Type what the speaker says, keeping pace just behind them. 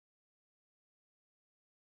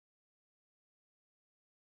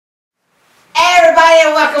everybody,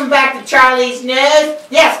 and welcome back to Charlie's News.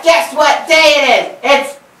 Yes, guess what day it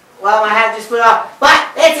is? Well, my hat just flew off, but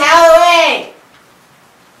it's Halloween!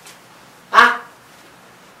 Huh?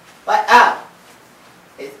 What? Oh.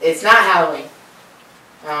 It's not Halloween.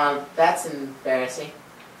 That's embarrassing.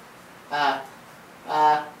 Okay,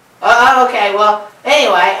 well,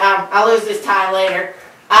 anyway, I'll lose this tie later.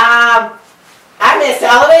 I missed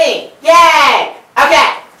Halloween! Yay!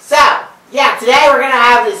 Okay, so, yeah, today we're going to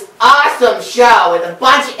have this awesome show with a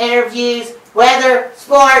bunch of interviews, weather,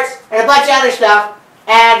 sports, and a bunch of other stuff.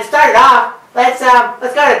 And to start it off, let's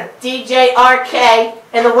go to DJ RK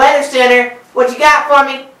in the Weather Center. What you got for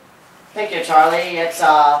me? Thank you, Charlie. It's,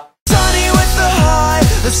 sunny with the high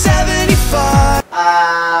of 75.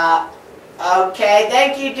 Okay,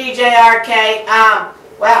 thank you, DJ RK.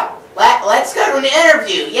 Well, let's go to an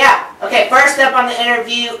interview. Yeah. Okay, first up on the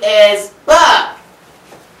interview is Boog.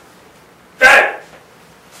 Hey!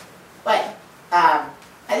 Wait, I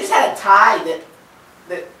just had a tie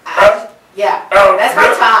yeah, Oh, that's really?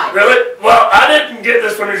 my tie. Really? Well, I didn't get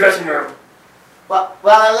this from your dressing room. Well,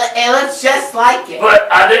 it looks just like it.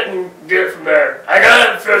 But I didn't get it from there. I got it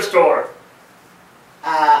at the thrift store.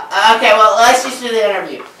 Okay, well, let's just do the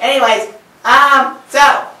interview. Anyways,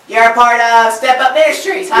 so, you're a part of Steppup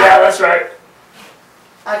Ministries, huh? Yeah, that's right.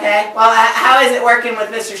 Okay, well, how is it working with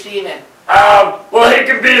Mr. Steven? Well, he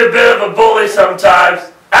can be a bit of a bully sometimes.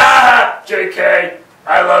 Ah, JK.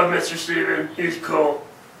 I love Mr. Steven. He's cool.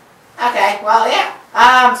 Okay, well, yeah.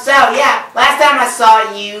 So, yeah, last time I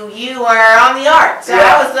saw you, you were on the art. So, Yeah.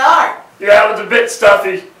 how was the art? Yeah, it was a bit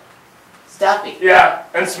stuffy. Stuffy. Yeah,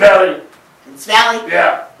 and smelly. And smelly?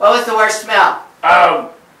 Yeah. What was the worst smell?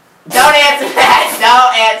 Don't answer that.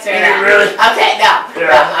 Don't answer that. Really? Okay, no. Yeah.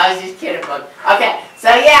 No, I was just kidding, Boog. Okay,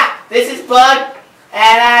 so yeah, this is Boog,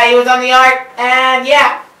 and he was on the art, and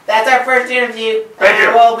yeah, that's our first interview. Thank you.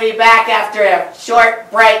 And we'll be back after a short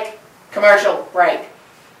break, commercial break.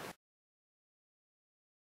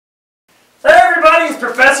 Hey everybody, it's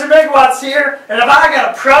Professor Megawatts here, and I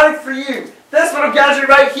got a product for you. This little gadget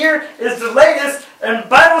right here is the latest in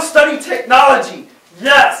Bible study technology.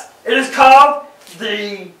 Yes, it is called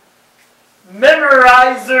the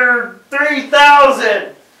Memorizer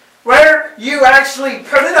 3000, where you actually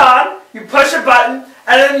put it on, you push a button,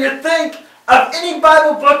 and then you think of any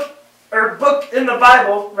Bible book, or book in the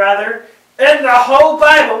Bible, rather, in the whole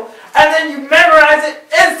Bible, and then you memorize it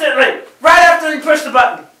instantly, right after you push the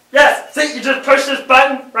button. Yes, see, you just push this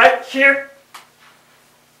button right here.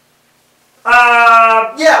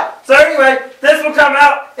 Yeah, so anyway, this will come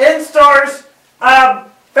out in stores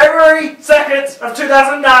February 2nd of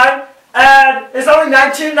 2009, and it's only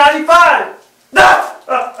 $19.95.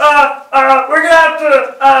 We're going to have to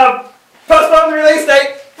postpone the release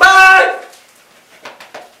date. Bye!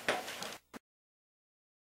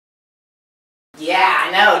 Yeah,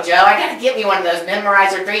 I know, Joe. I gotta get me one of those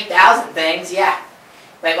Memorizer 3000 things. Yeah.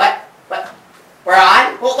 Wait, what? What? We're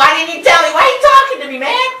on? Well, why didn't you tell me? Why are you talking to me,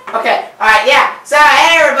 man? Okay, alright, yeah. So,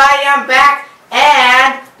 hey everybody, I'm back,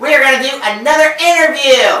 and we're gonna do another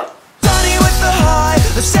interview. Sunny with the high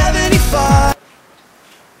of 75.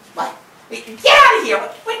 What? Get out of here.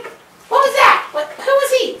 What was that? Who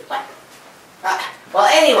was he? What? Well,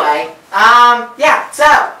 anyway, yeah, so,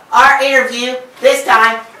 our interview this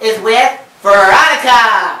time is with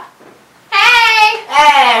Veronica. Hey!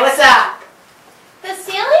 Hey, what's up? The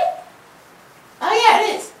ceiling? Oh, yeah,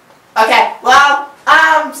 it is. Okay, well,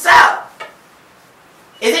 so,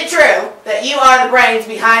 is it true that you are the brains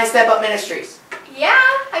behind Steppup Ministries? Yeah.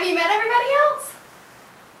 Have you met everybody else?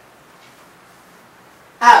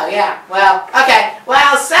 Oh, yeah, well, okay.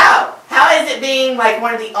 Well, so, how is it being, like,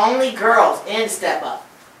 one of the only girls in Steppup?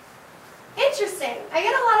 Interesting. I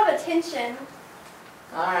get a lot of attention.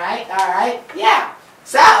 Alright, yeah.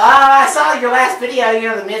 So, I saw your last video, you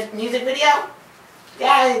know, the music video?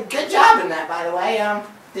 Yeah, good job in that, by the way.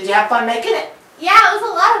 Did you have fun making it? Yeah, it was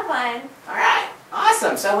a lot of fun. Alright,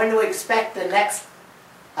 awesome. So when do we expect the next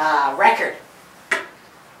record?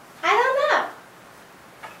 I don't know.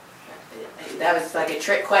 That was like a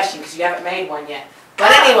trick question because you haven't made one yet.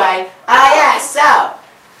 But anyway, yeah, so,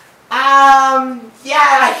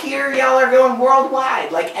 yeah, I hear y'all are going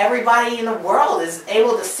worldwide. Like everybody in the world is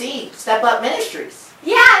able to see Steppup Ministries.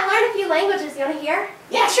 Yeah, I learned a few languages. You want to hear?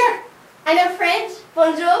 Yeah, sure. I know French.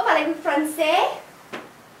 Bonjour, parlez-vous français?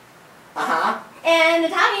 Uh-huh. And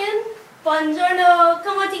Italian. Buongiorno,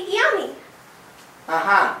 come ti chiami?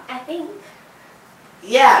 Uh-huh. I think.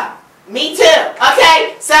 Yeah, me too.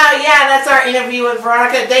 Okay, so yeah, that's our interview with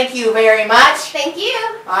Veronica. Thank you very much. Thank you.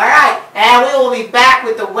 Alright, and we will be back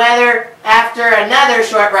with the weather after another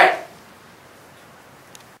short break.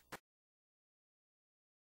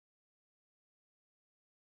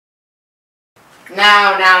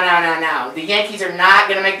 No. The Yankees are not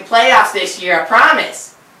going to make the playoffs this year, I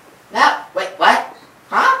promise. No, wait, what?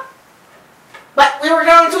 Huh? But we were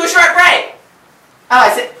going to a short break.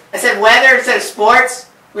 Oh, I said weather instead of sports.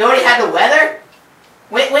 We already had the weather?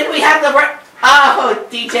 When do we have the break? Oh,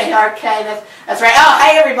 DJ Arcade, that's right. Oh,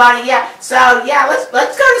 hey everybody, yeah. So, yeah, let's go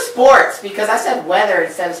to sports, because I said weather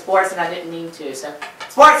instead of sports and I didn't mean to, so.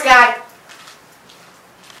 Sports guy.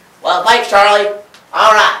 Well, thanks, Charlie.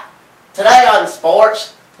 All right. Today on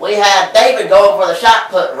sports, we had David going for the shot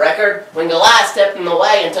put record when Goliath stepped in the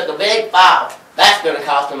way and took a big foul. That's going to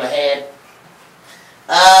cost him a head.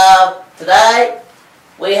 Today,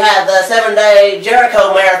 we had the 7-day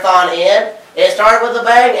Jericho Marathon end. It started with a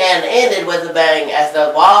bang and ended with a bang as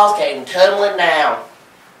the walls came tumbling down.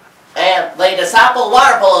 And the Disciple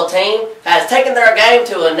Water Polo team has taken their game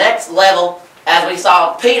to a next level as we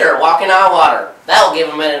saw Peter walking on water. That'll give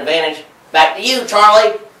him an advantage. Back to you,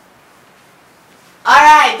 Charlie.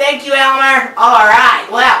 Alright, thank you, Elmer.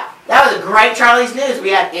 Alright, well, that was a great Charlie's News. We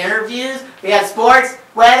had interviews, we had sports,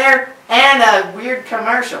 weather, and a weird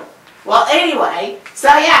commercial. Well, anyway, so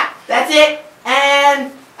yeah, that's it.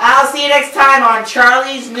 And I'll see you next time on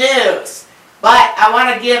Charlie's News. But I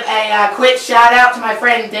want to give a quick shout out to my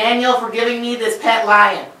friend Daniel for giving me this pet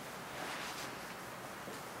lion.